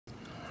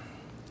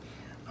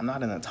I'm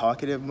not in a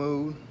talkative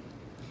mood,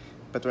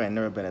 but there ain't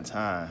never been a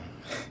time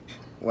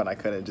when I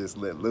couldn't just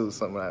let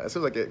loose. As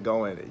soon as I get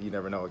going, you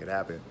never know what could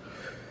happen.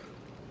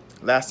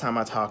 Last time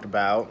I talked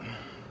about,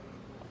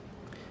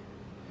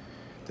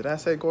 did I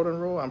say golden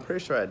rule? I'm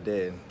pretty sure I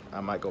did.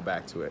 I might go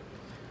back to it.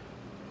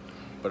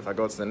 But if I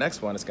go to the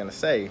next one, it's gonna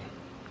say,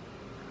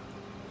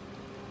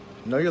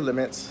 know your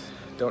limits,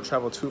 don't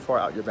travel too far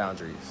out your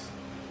boundaries.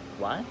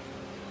 Why?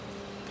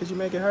 Because you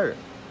make it hurt.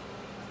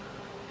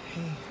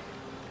 Hey.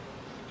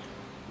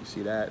 You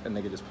see that? A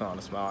nigga just put on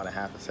a smile in a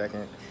half a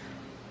second,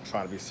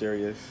 trying to be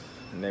serious.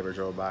 The neighbor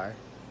drove by.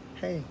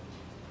 Hey.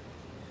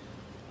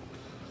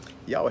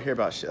 Y'all will hear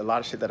about a lot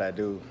of shit that I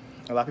do.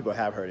 A lot of people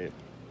have heard it.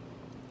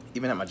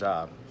 Even at my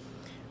job.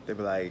 They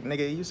be like,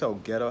 nigga, you so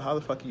ghetto. How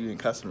the fuck are you in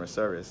customer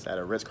service at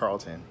a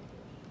Ritz-Carlton?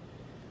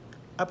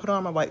 I put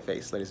on my white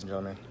face, ladies and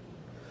gentlemen.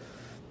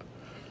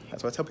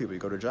 That's what I tell people. You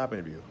go to a job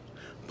interview.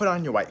 Put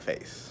on your white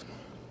face.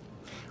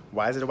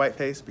 Why is it a white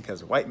face?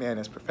 Because a white man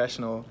is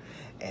professional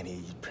and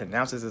he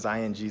pronounces his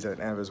INGs at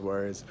the end of his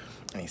words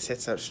and he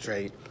sits up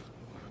straight.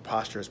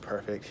 Posture is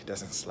perfect. He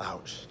doesn't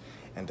slouch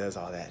and does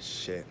all that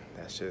shit.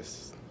 That's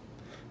just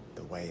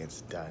the way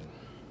it's done.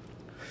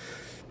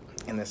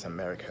 In this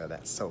America,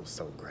 that's so,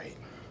 so great.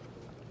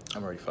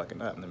 I'm already fucking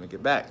up. Let me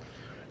get back.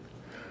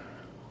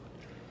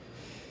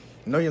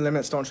 Know your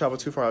limits. Don't travel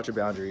too far out your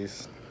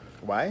boundaries.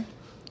 Why?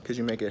 Because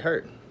you make it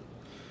hurt.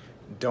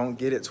 Don't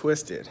get it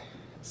twisted.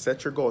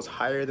 Set your goals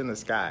higher than the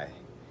sky.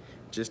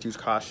 Just use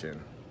caution.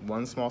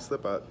 One small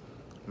slip up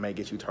may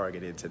get you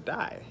targeted to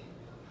die.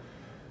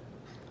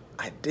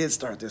 I did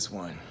start this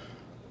one.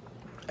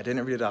 I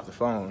didn't read it off the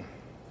phone.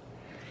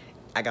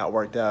 I got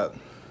worked up.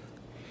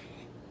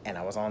 And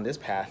I was on this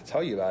path to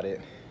tell you about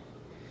it.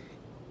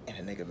 And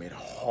a nigga made a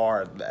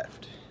hard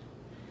left.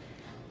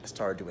 I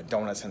started doing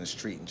donuts in the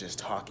street and just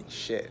talking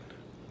shit.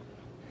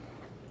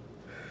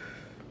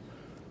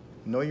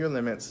 Know your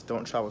limits.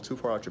 Don't travel too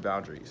far out your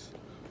boundaries.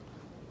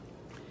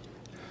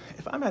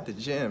 If I'm at the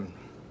gym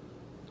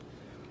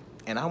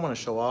and I want to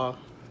show off,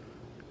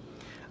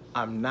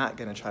 I'm not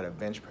going to try to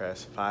bench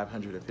press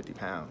 550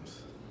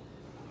 pounds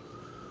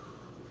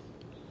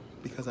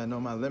because I know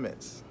my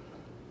limits.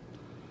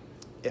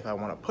 If I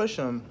want to push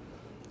them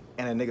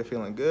and a nigga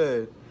feeling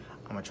good,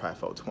 I'm going to try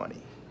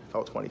 420,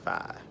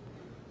 425,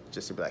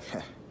 just to be like,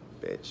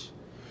 bitch.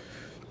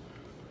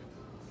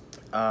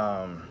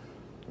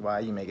 Why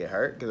you make it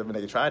hurt? Because if a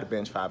nigga tried to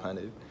bench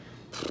 500,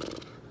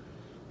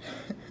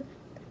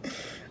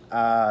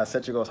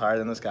 set your goals higher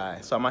than the sky.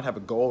 So I might have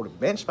a goal to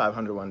bench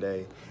 500 one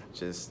day.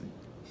 Just,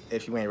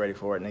 if you ain't ready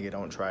for it, nigga,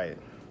 don't try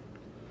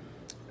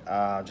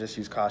it. Just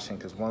use caution,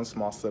 because one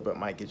small slip up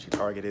might get you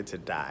targeted to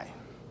die.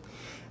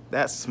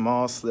 That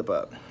small slip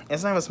up,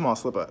 it's not even a small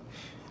slip up.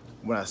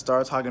 When I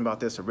started talking about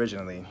this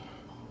originally,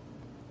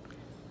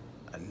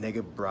 a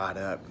nigga brought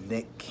up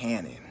Nick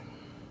Cannon.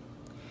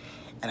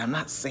 And I'm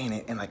not saying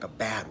it in like a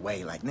bad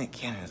way, like Nick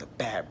Cannon is a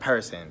bad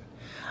person.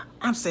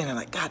 I'm saying it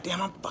like,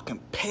 goddamn, I'm fucking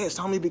pissed,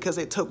 homie, because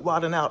they took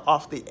Wildin' Out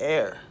off the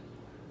air.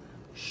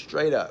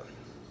 Straight up.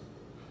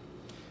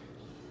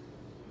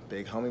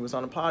 Big homie was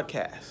on a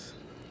podcast,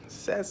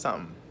 said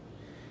something.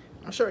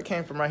 I'm sure it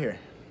came from right here.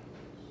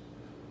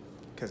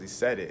 Because he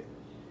said it,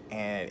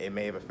 and it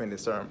may have offended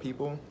certain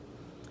people,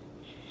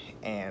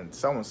 and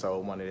so-and-so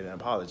wanted an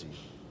apology.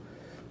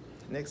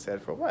 Nick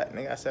said, for what?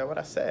 Nigga, I said what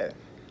I said.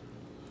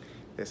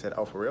 They said,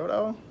 oh, for real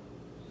though?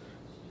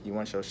 You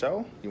want your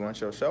show? You want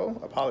your show?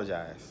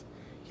 Apologize.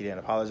 He didn't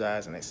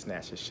apologize, and they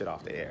snatched his shit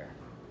off the air.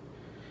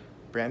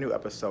 Brand new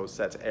episode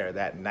set to air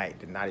that night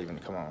did not even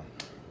come on.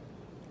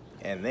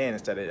 And then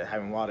instead of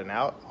having Wildin'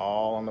 Out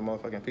all on the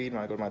motherfucking feed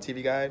when I go to my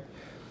TV guide,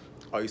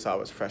 all you saw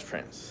was Fresh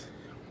Prince,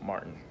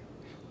 Martin,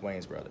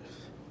 Wayne's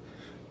Brothers.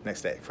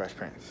 Next day, Fresh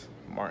Prince,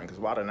 Martin,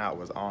 because Wildin' Out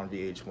was on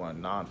VH1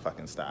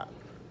 non-fucking stop.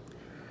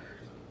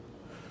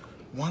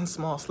 One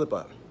small slip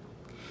up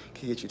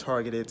can get you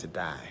targeted to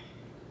die.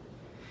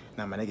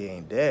 Now my nigga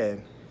ain't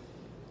dead.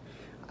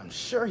 I'm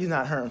sure he's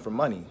not hurting for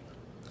money.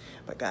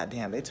 But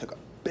goddamn, they took a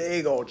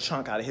big old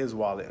chunk out of his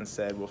wallet and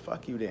said, well,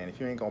 fuck you then. If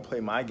you ain't gonna play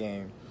my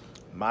game,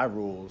 my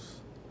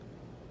rules,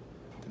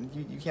 then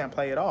you can't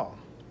play at all.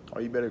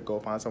 Or you better go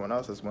find someone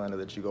else that's willing to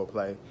let you go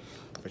play.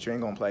 But you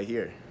ain't gonna play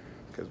here,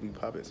 because we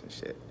puppets and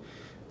shit.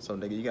 So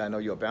nigga, you gotta know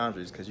your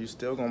boundaries, because you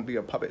still gonna be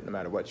a puppet no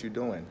matter what you're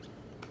doing.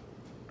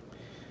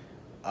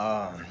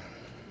 And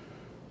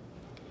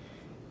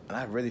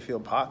I really feel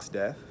Pac's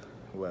death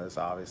was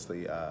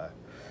obviously a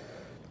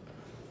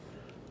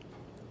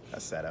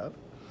setup.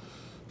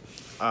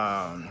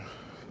 I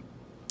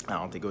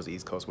don't think it was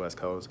East Coast, West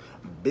Coast.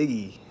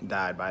 Biggie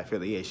died by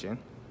affiliation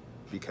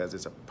because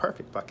it's a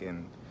perfect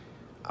fucking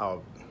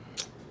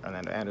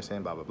Orlando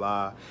Anderson, blah, blah,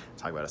 blah.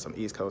 Talk about some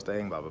East Coast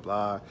thing, blah, blah,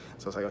 blah.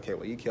 So it's like, okay,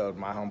 well, you killed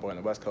my homeboy on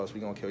the West Coast. We're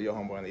going to kill your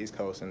homeboy on the East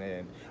Coast. And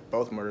then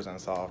both murders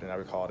unsolved, and I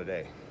recall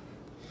today.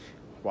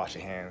 Wash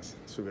your hands,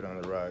 sweep it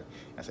under the rug,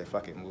 and say,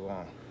 fuck it, move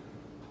on.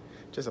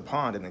 Just a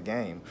pawn in the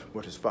game,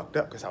 which is fucked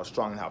up because how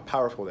strong and how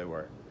powerful they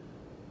were.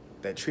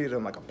 They treated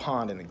them like a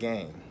pawn in the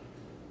game.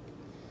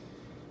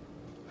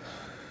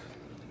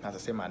 Not to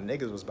say my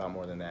niggas was about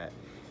more than that.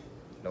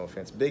 No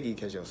offense, Biggie,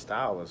 because your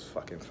style was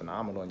fucking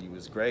phenomenal and you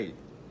was great.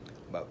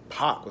 But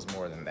Pac was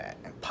more than that.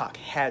 And Pac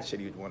had shit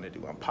he'd want to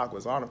do. And Pac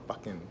was on a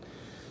fucking...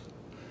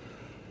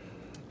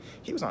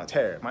 He was on a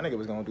tear. My nigga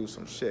was going to do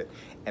some shit.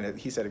 And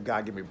he said, if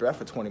God give me breath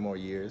for 20 more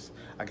years,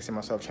 I can see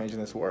myself changing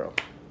this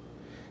world.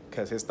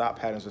 Because his thought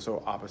patterns were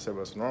so opposite of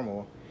what's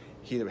normal,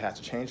 he either had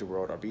to change the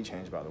world or be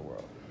changed by the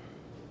world.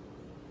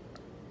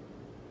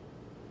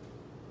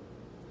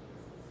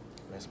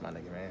 That's my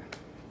nigga, man.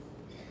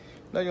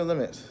 Know your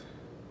limits.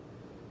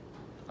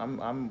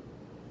 I'm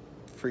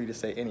free to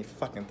say any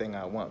fucking thing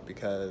I want,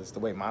 because the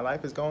way my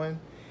life is going,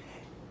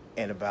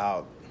 in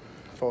about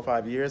 4 or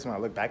 5 years, when I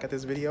look back at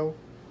this video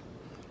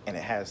and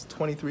it has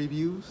 23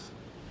 views,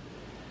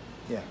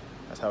 yeah,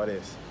 that's how it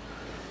is.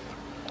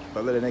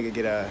 But let a nigga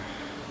get a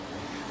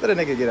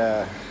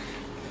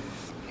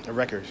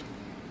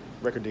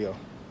record deal,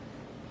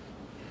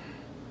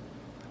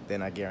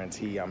 then I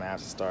guarantee I'm gonna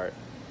have to start.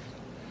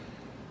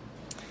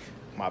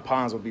 My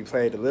pawns will be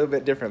played a little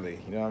bit differently.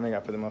 You know what I mean? I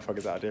put the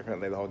motherfuckers out different,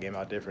 lay the whole game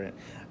out different.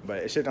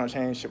 But if shit don't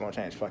change, shit won't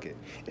change. Fuck it.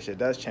 If shit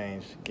does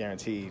change,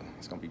 guaranteed,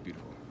 it's gonna be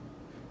beautiful.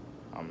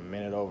 I'm a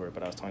minute over,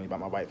 but I was telling you about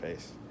my white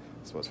face,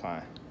 so it's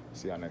fine.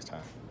 See y'all next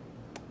time.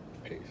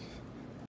 Peace.